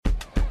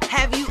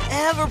Have you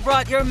ever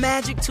brought your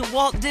magic to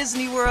Walt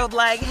Disney World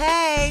like,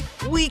 hey,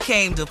 we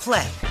came to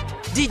play?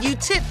 Did you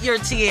tip your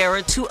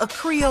tiara to a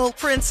Creole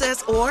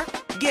princess or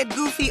get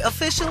goofy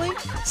officially?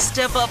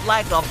 Step up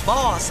like a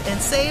boss and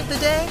save the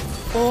day?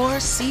 Or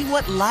see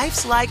what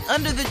life's like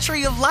under the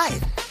tree of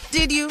life?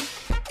 Did you?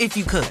 If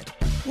you could.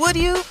 Would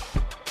you?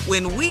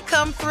 When we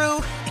come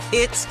through,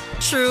 it's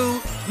true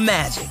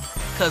magic.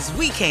 'Cause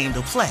we came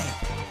to play.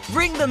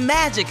 Bring the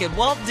magic at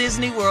Walt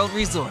Disney World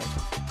Resort.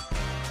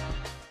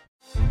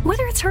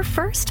 Whether it's her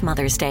first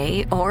Mother's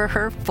Day or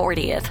her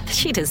 40th,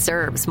 she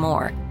deserves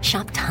more.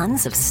 Shop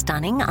tons of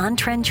stunning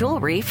on-trend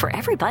jewelry for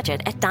every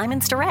budget at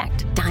Diamonds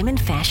Direct. Diamond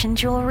fashion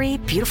jewelry,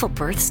 beautiful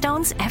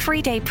birthstones,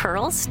 everyday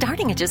pearls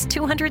starting at just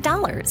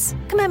 $200.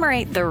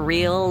 Commemorate the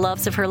real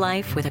loves of her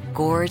life with a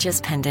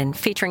gorgeous pendant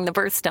featuring the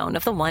birthstone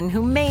of the one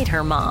who made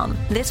her mom.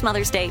 This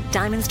Mother's Day,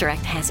 Diamonds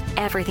Direct has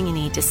everything you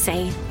need to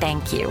say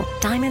thank you.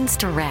 Diamonds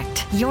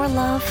Direct. Your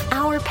love,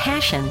 our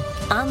passion.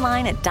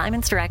 Online at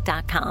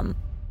diamondsdirect.com.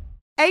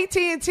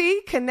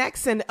 AT&T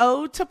connects an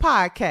ode to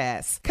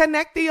podcasts.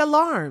 Connect the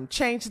alarm.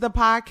 Change the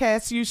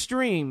podcast you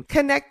stream.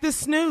 Connect the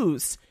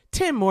snooze.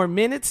 10 more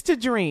minutes to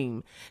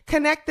dream.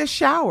 Connect the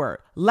shower.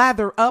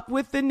 Lather up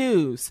with the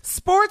news.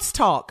 Sports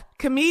talk,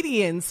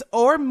 comedians,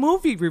 or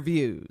movie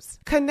reviews.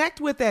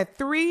 Connect with that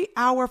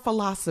 3-hour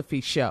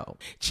philosophy show.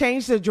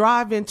 Change the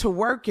drive into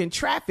work in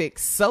traffic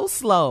so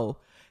slow.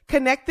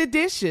 Connect the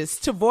dishes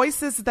to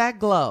voices that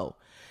glow.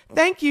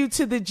 Thank you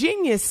to the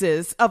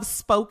geniuses of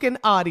spoken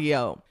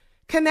audio.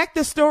 Connect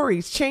the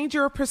stories, change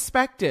your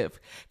perspective.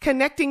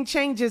 Connecting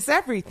changes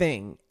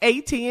everything.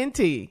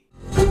 AT&T.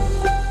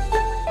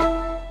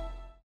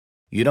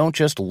 You don't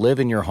just live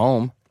in your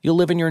home, you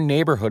live in your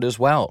neighborhood as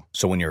well.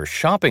 So when you're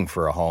shopping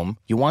for a home,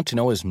 you want to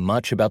know as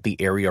much about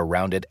the area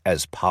around it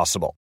as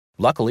possible.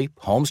 Luckily,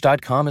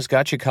 Homes.com has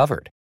got you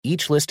covered.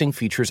 Each listing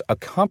features a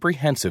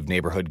comprehensive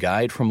neighborhood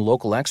guide from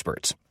local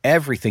experts.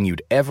 Everything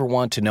you'd ever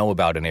want to know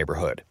about a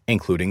neighborhood,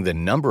 including the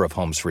number of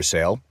homes for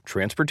sale,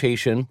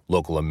 transportation,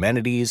 local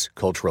amenities,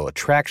 cultural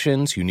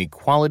attractions, unique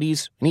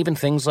qualities, and even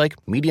things like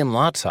median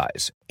lot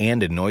size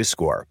and a noise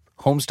score.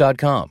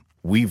 Homes.com.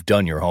 We've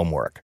done your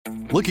homework.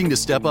 Looking to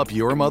step up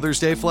your Mother's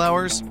Day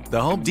flowers?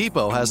 The Home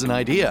Depot has an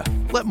idea.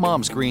 Let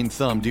Mom's green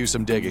thumb do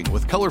some digging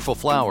with colorful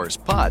flowers,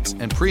 pots,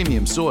 and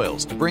premium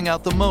soils to bring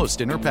out the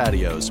most in her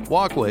patios,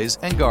 walkways,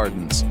 and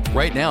gardens.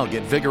 Right now,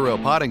 get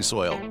Vigoro potting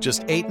soil,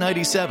 just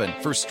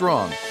 $8.97 for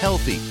strong,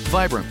 healthy,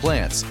 vibrant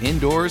plants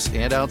indoors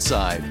and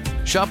outside.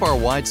 Shop our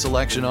wide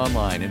selection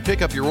online and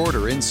pick up your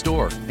order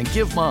in-store and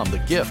give Mom the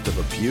gift of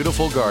a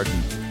beautiful garden.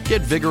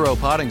 Get Vigoro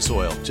potting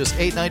soil, just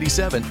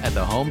 $8.97 at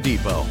the Home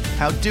Depot.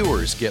 How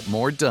doers get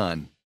more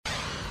done.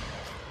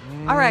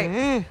 All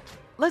right,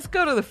 let's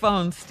go to the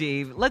phone,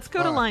 Steve. Let's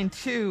go to line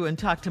 2 and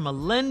talk to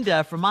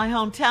Melinda from my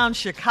hometown,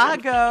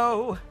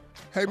 Chicago.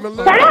 Hey,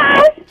 Melinda.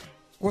 Hey!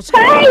 What's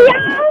going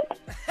on?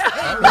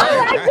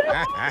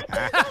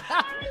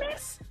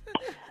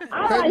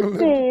 All right,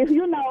 Steve,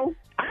 you know,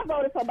 I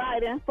voted for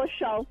Biden for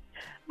sure.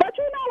 But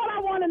you know what I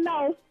want to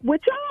know?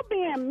 With y'all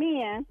being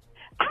men,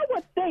 I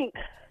would think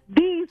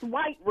these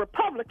white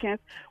Republicans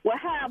will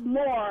have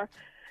more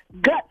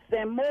guts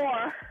and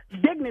more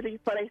dignity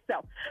for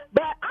themselves.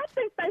 But I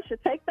think they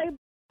should take their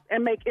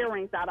and make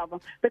earrings out of them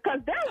because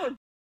there was.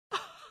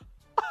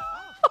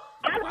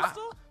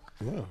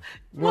 Yeah.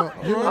 Well,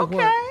 you know okay.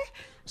 what?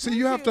 See,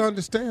 you have to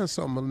understand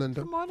something,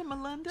 Melinda. Good morning,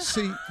 Melinda.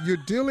 See, you're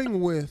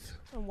dealing with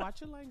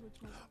Watch your language,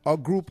 man. a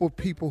group of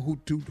people who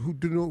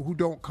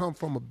don't come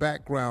from a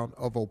background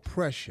of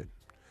oppression.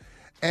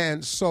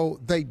 And so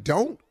they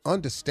don't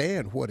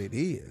understand what it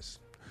is.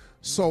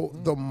 So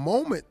the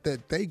moment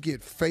that they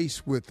get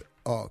faced with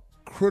a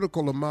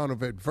critical amount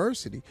of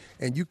adversity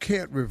and you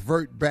can't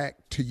revert back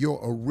to your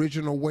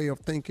original way of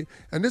thinking,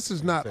 and this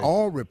is not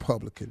all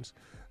Republicans,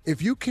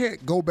 if you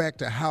can't go back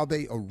to how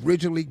they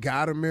originally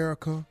got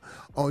America,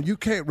 or you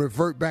can't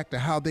revert back to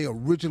how they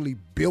originally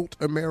built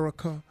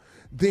America,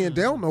 then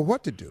they don't know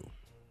what to do.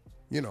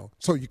 You know,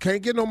 so you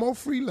can't get no more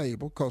free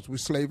labor because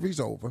slavery's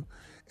over.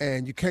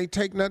 And you can't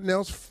take nothing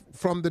else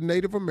from the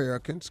Native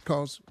Americans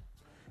because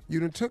you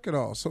done took it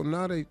all. So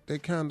now they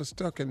kind of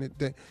stuck in it.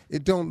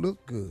 It don't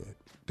look good.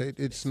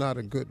 It's not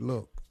a good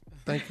look.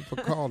 Thank you for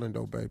calling,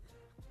 though, baby.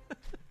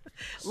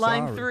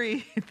 Line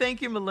 3.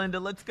 Thank you,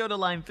 Melinda. Let's go to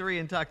line 3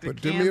 and talk to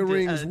But Camden. them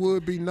earrings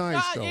would be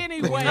nice, though.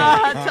 Anyway.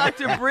 Talk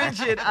to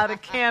Bridget out of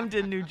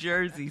Camden, New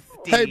Jersey.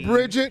 Steve. Hey,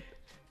 Bridget.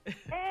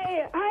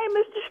 Hey, hi,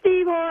 Mr.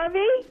 Steve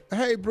Harvey.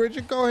 Hey,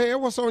 Bridget, go ahead.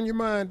 What's on your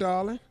mind,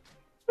 darling?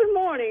 Good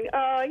morning.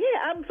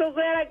 I'm so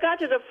glad I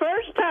got you the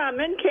first time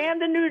in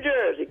Camden, New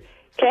Jersey.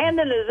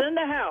 Camden is in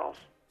the house.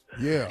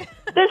 Yeah.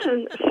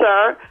 Listen,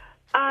 sir,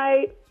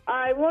 I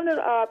want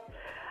to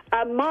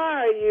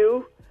admire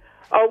you,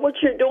 what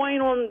you're doing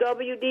on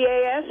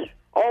WDAS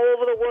all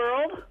over the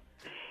world,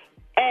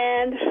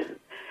 and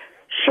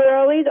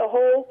Shirley, the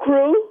whole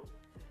crew,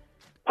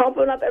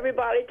 pumping up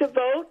everybody to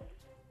vote.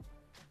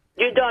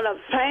 You've done a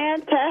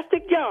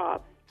fantastic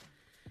job.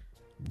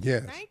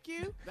 Yes. Thank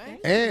you.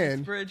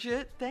 And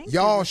Bridget, thank you.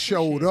 y'all We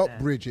showed appreciate up, that.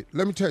 Bridget.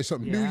 Let me tell you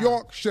something. Yeah. New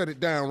York shut it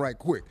down right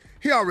quick.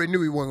 He already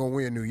knew he wasn't going to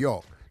win New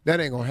York. That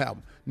ain't going to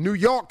happen. New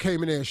York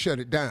came in there and shut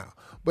it down.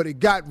 But it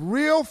got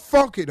real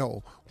funky,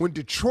 though, when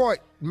Detroit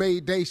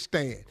made they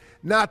stand.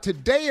 Now,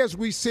 today, as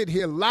we sit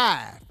here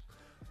live,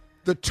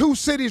 the two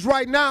cities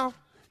right now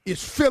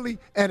is Philly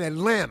and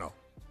Atlanta.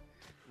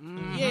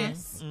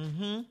 Yes.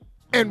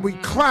 And we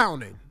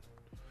clowning.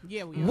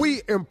 Yeah, we are.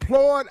 We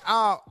implored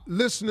our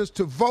listeners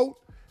to vote.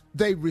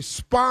 They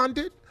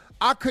responded.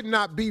 I could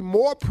not be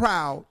more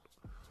proud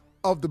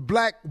of the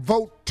black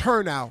vote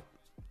turnout.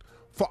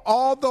 For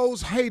all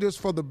those haters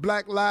for the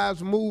Black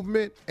Lives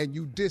Movement, and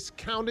you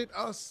discounted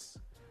us,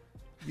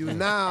 you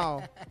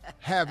now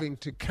having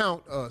to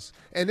count us.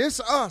 And it's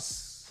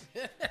us.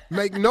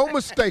 Make no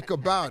mistake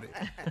about it.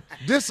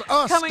 This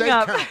us. Coming they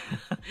up, count.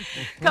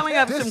 coming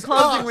up, This some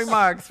closing us.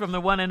 remarks from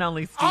the one and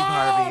only Steve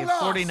Harvey. It's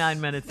us.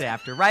 49 minutes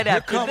after. Right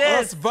after Come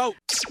this. us vote.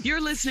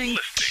 You're listening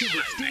to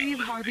the Steve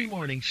Harvey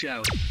Morning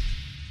Show.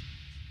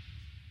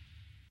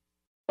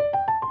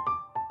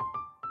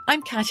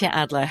 I'm Katya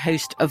Adler,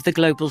 host of The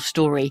Global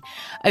Story.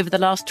 Over the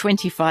last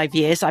 25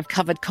 years, I've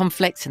covered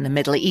conflicts in the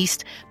Middle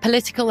East,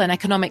 political and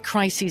economic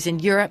crises in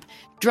Europe,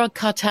 drug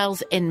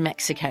cartels in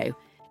Mexico.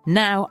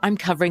 Now I'm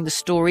covering the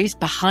stories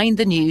behind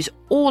the news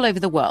all over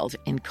the world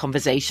in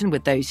conversation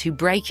with those who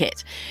break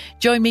it.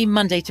 Join me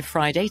Monday to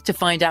Friday to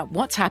find out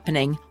what's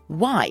happening,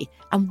 why,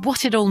 and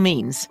what it all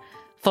means.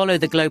 Follow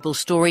The Global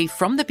Story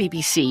from the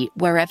BBC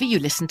wherever you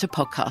listen to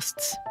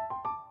podcasts.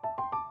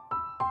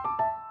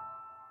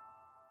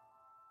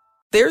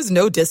 There's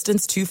no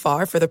distance too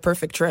far for the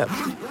perfect trip.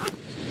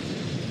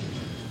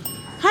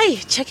 Hi,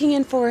 checking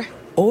in for...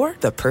 Or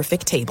the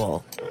perfect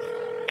table.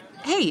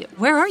 Hey,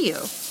 where are you?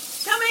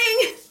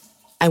 Coming!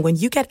 And when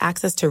you get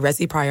access to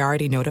Resi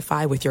Priority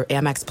Notify with your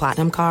Amex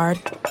Platinum card...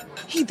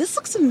 Hey, this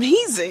looks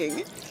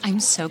amazing. I'm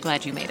so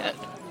glad you made it.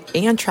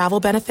 And travel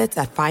benefits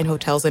at fine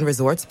hotels and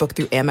resorts booked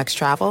through Amex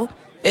Travel,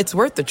 it's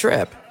worth the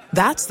trip.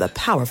 That's the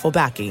powerful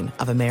backing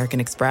of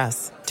American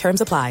Express. Terms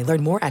apply.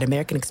 Learn more at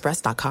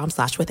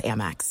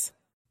americanexpress.com/withAmex.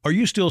 Are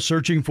you still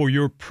searching for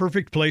your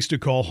perfect place to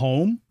call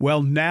home?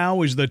 Well,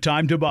 now is the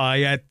time to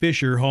buy at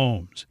Fisher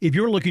Homes. If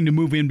you're looking to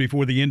move in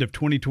before the end of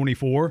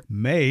 2024,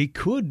 May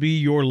could be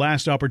your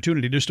last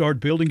opportunity to start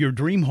building your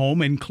dream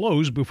home and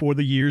close before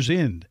the year's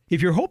end.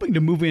 If you're hoping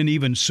to move in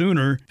even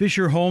sooner,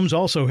 Fisher Homes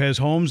also has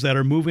homes that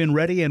are move-in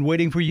ready and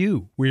waiting for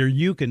you, where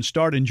you can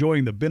start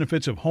enjoying the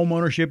benefits of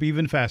homeownership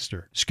even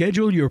faster.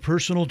 Schedule your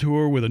personal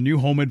tour with a new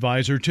home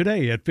advisor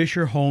today at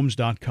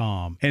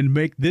FisherHomes.com and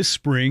make this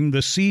spring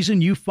the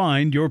season you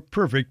find your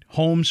perfect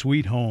home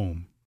sweet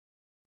home.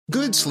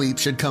 Good sleep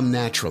should come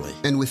naturally,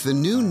 and with the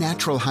new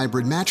Natural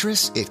Hybrid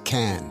mattress, it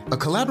can. A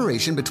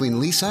collaboration between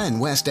Lisa and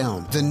West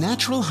Elm, the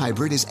Natural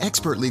Hybrid is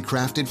expertly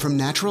crafted from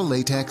natural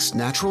latex,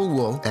 natural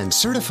wool, and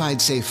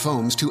certified safe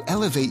foams to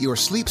elevate your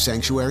sleep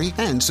sanctuary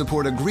and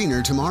support a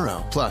greener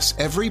tomorrow. Plus,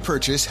 every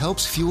purchase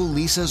helps fuel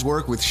Lisa's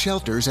work with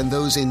shelters and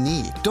those in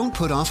need. Don't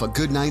put off a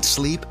good night's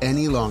sleep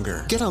any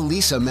longer. Get a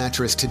Lisa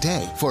mattress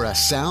today for a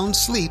sound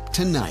sleep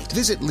tonight.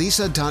 Visit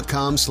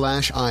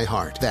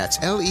lisa.com/iHeart. That's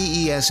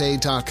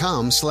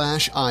LEESA.com/iHeart.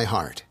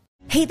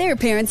 Hey there,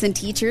 parents and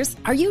teachers.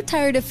 Are you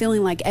tired of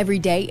feeling like every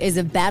day is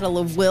a battle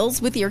of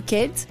wills with your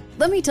kids?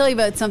 Let me tell you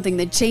about something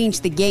that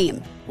changed the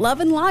game. Love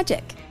and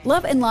Logic.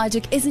 Love and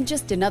Logic isn't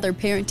just another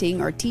parenting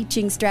or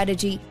teaching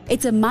strategy.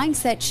 It's a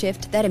mindset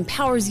shift that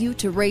empowers you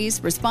to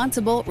raise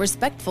responsible,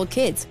 respectful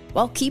kids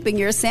while keeping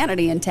your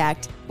sanity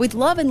intact. With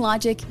Love and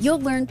Logic, you'll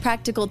learn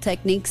practical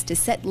techniques to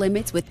set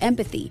limits with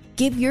empathy,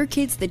 give your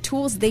kids the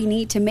tools they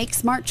need to make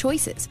smart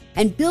choices,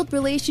 and build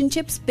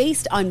relationships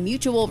based on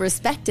mutual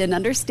respect and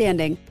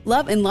understanding.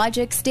 Love and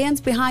Logic stands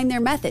behind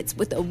their methods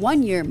with a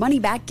 1-year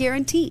money-back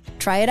guarantee.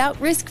 Try it out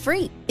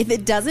risk-free. If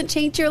it doesn't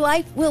change your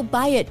life, we'll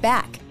buy it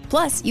back.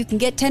 Plus, you can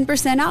get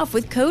 10% off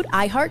with code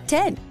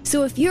IHEART10.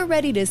 So if you're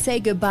ready to say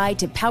goodbye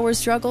to power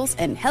struggles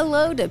and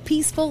hello to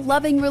peaceful,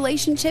 loving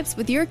relationships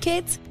with your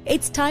kids,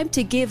 it's time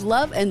to give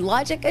Love and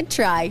Logic a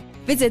try.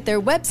 Visit their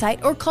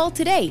website or call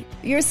today.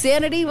 Your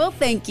sanity will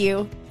thank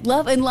you.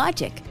 Love and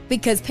Logic,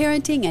 because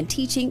parenting and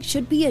teaching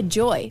should be a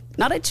joy,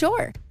 not a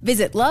chore.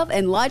 Visit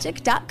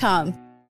loveandlogic.com.